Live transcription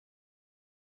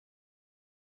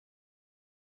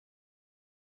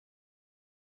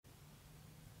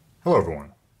Hello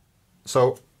everyone.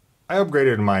 So I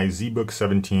upgraded my Zbook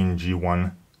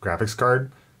 17G1 graphics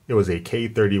card. It was a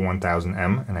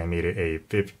K3100m and I made it a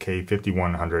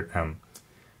K5100m.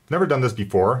 Never done this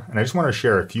before, and I just want to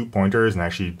share a few pointers and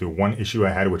actually the one issue I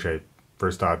had, which I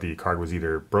first thought the card was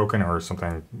either broken or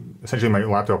something. Essentially my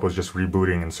laptop was just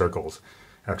rebooting in circles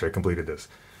after I completed this.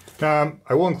 I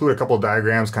will include a couple of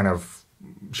diagrams kind of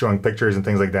showing pictures and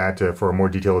things like that for a more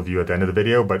detailed view at the end of the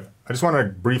video, but I just want to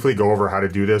briefly go over how to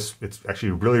do this. It's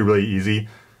actually really easy.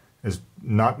 There's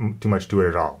not too much to it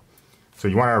at all. So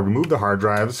you want to remove the hard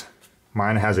drives.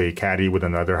 Mine has a Caddy with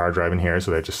another hard drive in here, so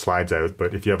that just slides out,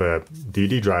 but if you have a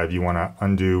DVD drive, you want to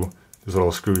undo this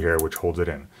little screw here which holds it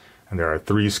in. And there are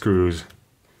 3 screws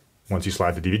once you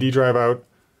slide the DVD drive out,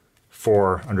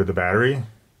 4 under the battery,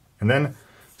 and then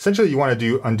essentially you want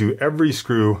to undo every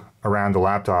screw around the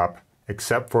laptop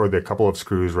except for the couple of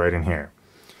screws right in here.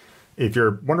 If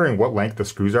you're wondering what length the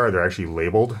screws are, they're actually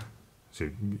labeled. So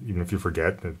even if you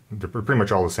forget, they're pretty much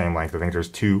all the same length. I think there's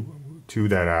two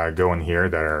that go in here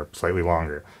that are slightly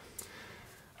longer.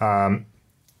 You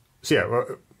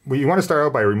want to start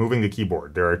out by removing the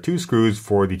keyboard. There are 2 screws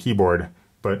for the keyboard,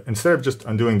 but instead of just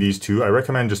undoing these 2, I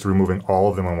recommend just removing all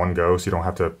of them in one go so you don't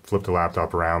have to flip the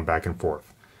laptop around back and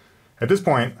forth. At this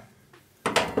point,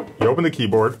 you open the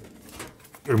keyboard,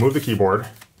 remove the keyboard,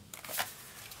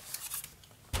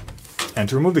 and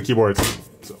to remove the keyboard,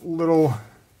 it's a little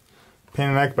pain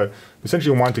in the neck, but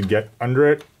essentially you want to get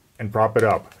under it and prop it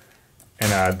up.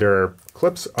 And there are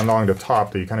clips along the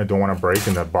top that you kind of don't want to break,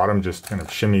 and the bottom just kind of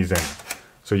shimmies in.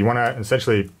 So you want to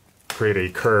essentially create a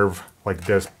curve like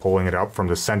this, pulling it up from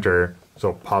the center so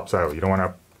it pops out. You don't want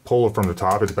to pull it from the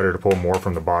top, it's better to pull more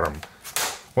from the bottom.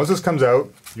 Once this comes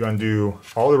out, you undo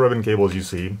all the ribbon cables you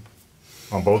see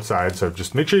on both sides, so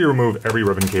just make sure you remove every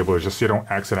ribbon cable just so you don't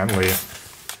accidentally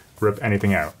rip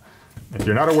anything out. If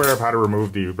you're not aware of how to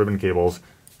remove the ribbon cables,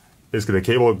 basically the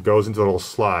cable goes into a little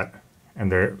slot, and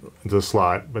there into the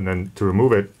slot, but then to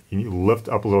remove it, you need to lift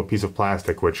up a little piece of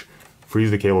plastic which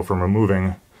frees the cable from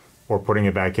removing or putting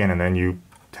it back in, and then you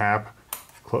tap,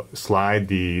 slide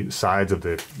the sides of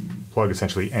the plug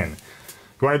essentially in.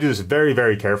 You want to do this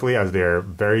very carefully, as they're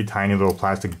very tiny little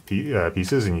plastic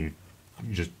pieces, and you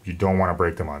don't want to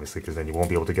break them, obviously, because then you won't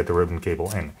be able to get the ribbon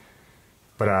cable in.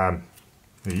 But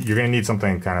you're going to need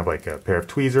something kind of like a pair of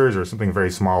tweezers or something very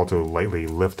small to lightly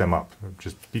lift them up.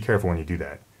 Just be careful when you do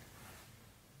that.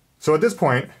 So at this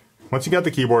point, once you got the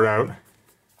keyboard out,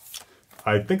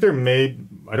 I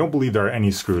don't believe there are any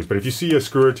screws, but if you see a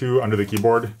screw or 2 under the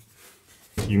keyboard,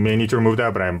 you may need to remove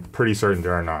that, but I'm pretty certain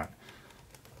there are not.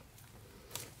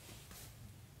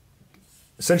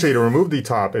 Essentially, to remove the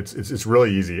top, it's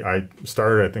really easy. I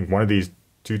started, I think, one of these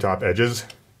 2 top edges,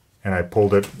 and I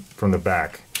pulled it from the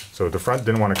back. So the front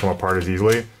didn't want to come apart as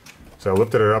easily. So I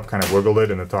lifted it up, kind of wiggled it,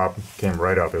 and the top came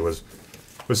right up. It was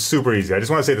super easy. I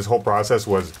just want to say this whole process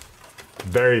was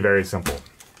very simple.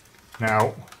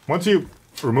 Now, once you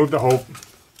remove the whole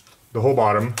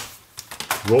bottom,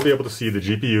 you will be able to see the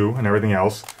GPU and everything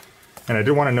else. And I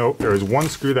did want to note there is one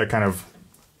screw that kind of,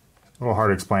 a little hard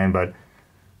to explain, but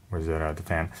where's that the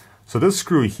fan? So this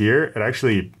screw here, it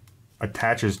actually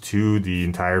attaches to the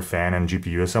entire fan and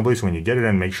GPU assembly. So when you get it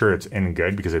in, make sure it's in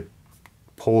good, because it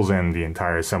pulls in the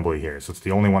entire assembly here. So it's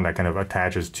the only one that kind of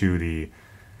attaches to the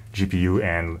GPU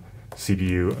and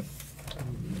CPU,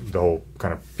 the whole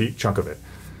kind of chunk of it.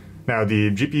 Now the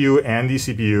GPU and the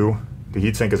CPU, the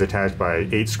heatsink is attached by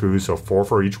 8 screws, so 4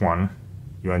 for each one.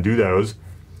 You undo those.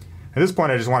 At this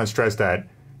point, I just want to stress that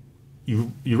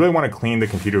you really want to clean the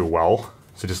computer well.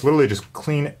 So literally just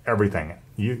clean everything.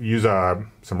 You use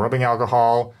some rubbing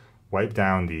alcohol, wipe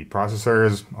down the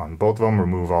processors on both of them,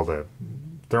 remove all the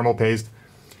thermal paste.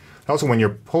 Also, when you're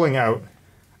pulling out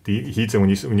the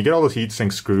heatsink, when you get all those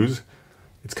heatsink screws,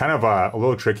 it's kind of a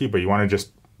little tricky, but you want to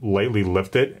just lightly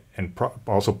lift it and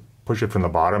also push it from the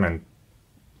bottom and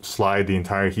slide the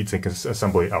entire heatsink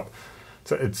assembly up.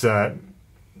 So it's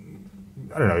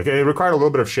I don't know, it required a little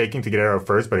bit of shaking to get it out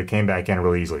first, but it came back in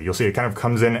really easily. You'll see it kind of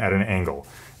comes in at an angle.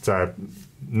 It's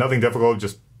nothing difficult,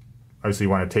 just obviously you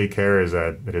want to take care as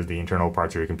it is the internal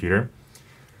parts of your computer.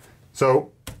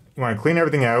 So you want to clean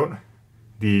everything out.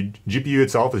 The GPU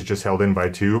itself is just held in by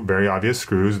 2 very obvious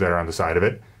screws that are on the side of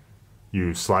it.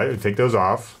 You take those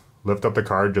off, lift up the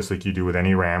card just like you do with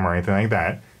any RAM or anything like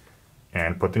that,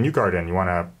 and put the new card in. You want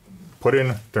to put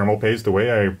in thermal paste. The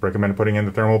way I recommend putting in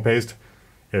the thermal paste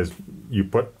is you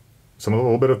put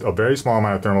a very small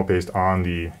amount of thermal paste on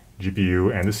the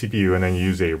GPU and the CPU, and then you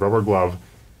use a rubber glove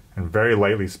and very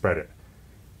lightly spread it.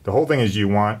 The whole thing is you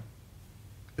want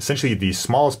essentially the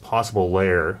smallest possible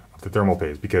layer of the thermal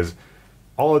paste, because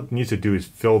all it needs to do is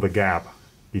fill the gap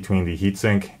between the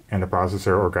heatsink and the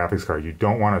processor or graphics card. You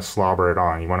don't want to slobber it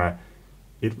on. You want to,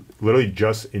 it literally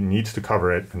just, it needs to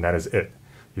cover it, and that is it.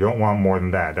 You don't want more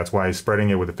than that. That's why spreading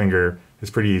it with a finger is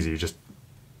pretty easy. You just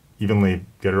evenly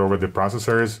get it over the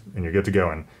processors and you're good to go.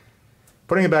 And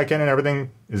putting it back in and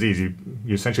everything is easy.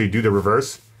 You essentially do the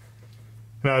reverse.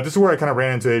 Now, this is where I kind of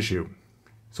ran into the issue.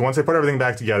 So once I put everything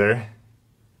back together,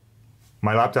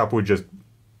 my laptop would just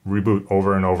reboot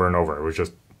over and over and over. It was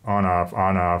just on, off,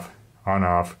 on, off, on,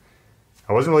 off.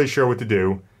 I wasn't really sure what to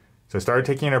do. So I started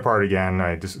taking it apart again.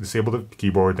 I just disabled the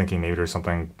keyboard thinking maybe there's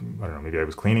something, I don't know, maybe I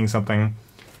was cleaning something.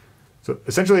 So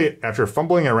essentially, after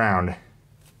fumbling around,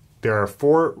 there are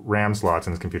 4 RAM slots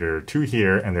in this computer. There are 2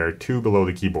 here, and there are 2 below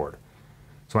the keyboard.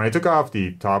 So when I took off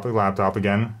the top of the laptop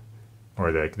again,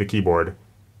 or the keyboard,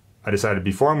 I decided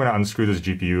before I'm going to unscrew this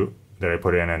GPU that I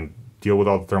put in and deal with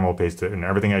all the thermal paste and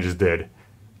everything I just did,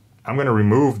 I'm going to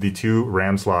remove the 2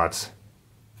 RAM slots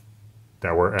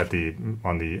that were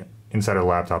on the inside of the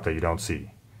laptop that you don't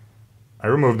see. I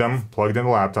removed them, plugged in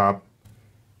the laptop,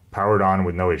 powered on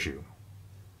with no issue.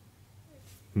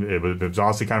 It was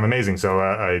honestly kind of amazing. So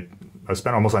I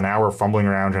spent almost an hour fumbling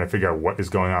around trying to figure out what is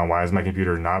going on. Why is my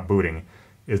computer not booting?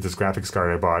 Is this graphics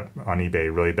card I bought on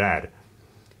eBay really bad?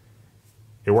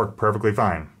 It worked perfectly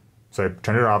fine. So I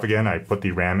turned it off again. I put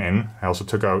the RAM in. I also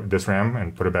took out this RAM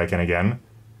and put it back in again.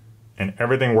 And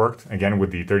everything worked, again,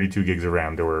 with the 32 gigs of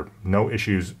RAM. There were no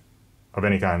issues of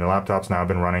any kind. The laptop's now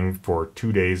been running for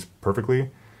 2 days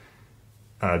perfectly.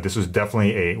 This was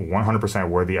definitely a 100%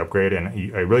 worthy upgrade, and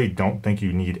I really don't think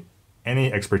you need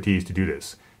any expertise to do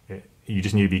this. You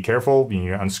just need to be careful. You need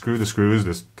to unscrew the screws.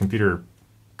 This computer,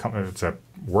 it's a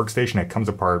workstation that comes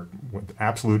apart with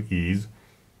absolute ease,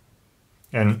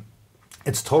 and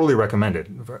it's totally recommended.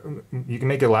 You can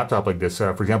make a laptop like this.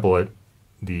 For example,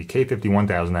 the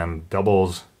K5100m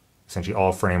doubles essentially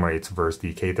all frame rates versus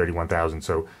the K3100.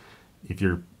 So if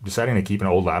you're deciding to keep an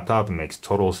old laptop, it makes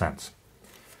total sense.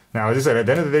 Now, as I said, at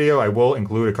the end of the video, I will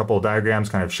include a couple of diagrams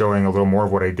kind of showing a little more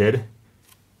of what I did.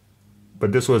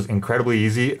 But this was incredibly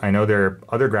easy. I know there are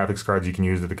other graphics cards you can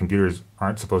use that the computers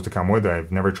aren't supposed to come with. I've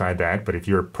never tried that. But if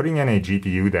you're putting in a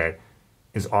GPU that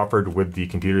is offered with the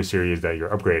computer series that you're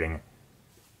upgrading,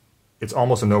 it's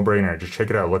almost a no-brainer. Just check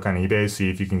it out. Look on eBay, see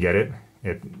if you can get it.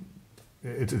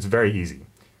 It's very easy.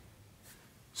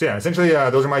 So yeah, essentially,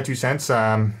 those are my 2 cents.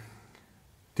 The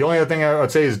only other thing I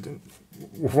would say is,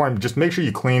 one, just make sure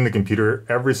you clean the computer,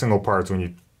 every single part. So when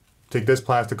you take this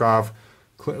plastic off,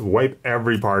 wipe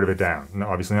every part of it down.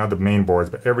 Now, obviously not the main boards,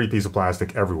 but every piece of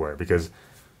plastic everywhere. Because,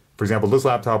 for example, this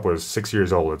laptop was 6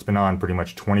 years old. It's been on pretty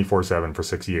much 24/7 for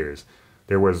 6 years.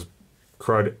 There was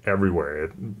crud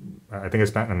everywhere. I think I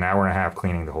spent an hour and a half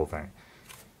cleaning the whole thing.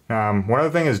 One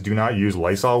other thing is, do not use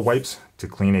Lysol wipes to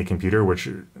clean a computer, which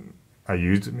I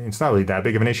used. I mean, it's not really that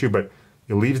big of an issue, but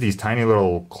it leaves these tiny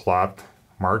little cloth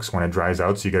marks when it dries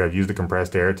out, so you gotta use the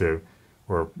compressed air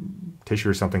or tissue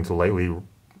or something to lightly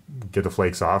get the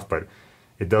flakes off, but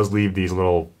it does leave these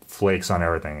little flakes on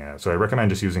everything. So I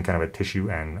recommend just using kind of a tissue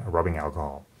and a rubbing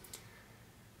alcohol.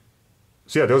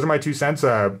 So yeah, those are my 2 cents.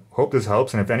 Hope this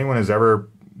helps, and if anyone is ever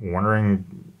wondering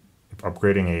if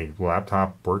upgrading a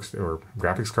laptop works or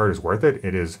graphics card is worth it,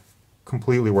 it is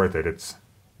completely worth it. It's,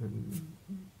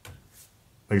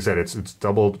 like I said, it's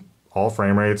doubled all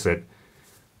frame rates. It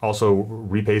also,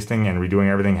 repasting and redoing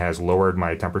everything has lowered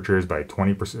my temperatures by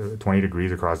 20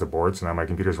 degrees across the board. So now my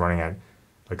computer's running at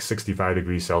like 65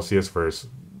 degrees Celsius versus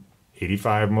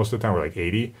 85 most of the time, or like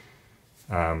 80.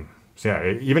 So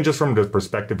yeah, even just from the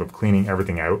perspective of cleaning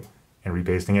everything out and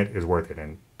repasting it is worth it.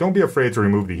 And don't be afraid to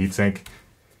remove the heatsink.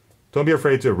 Don't be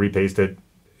afraid to repaste it.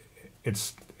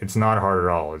 It's not hard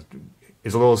at all.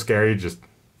 It's a little scary,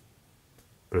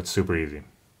 but it's super easy.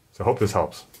 So I hope this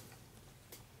helps.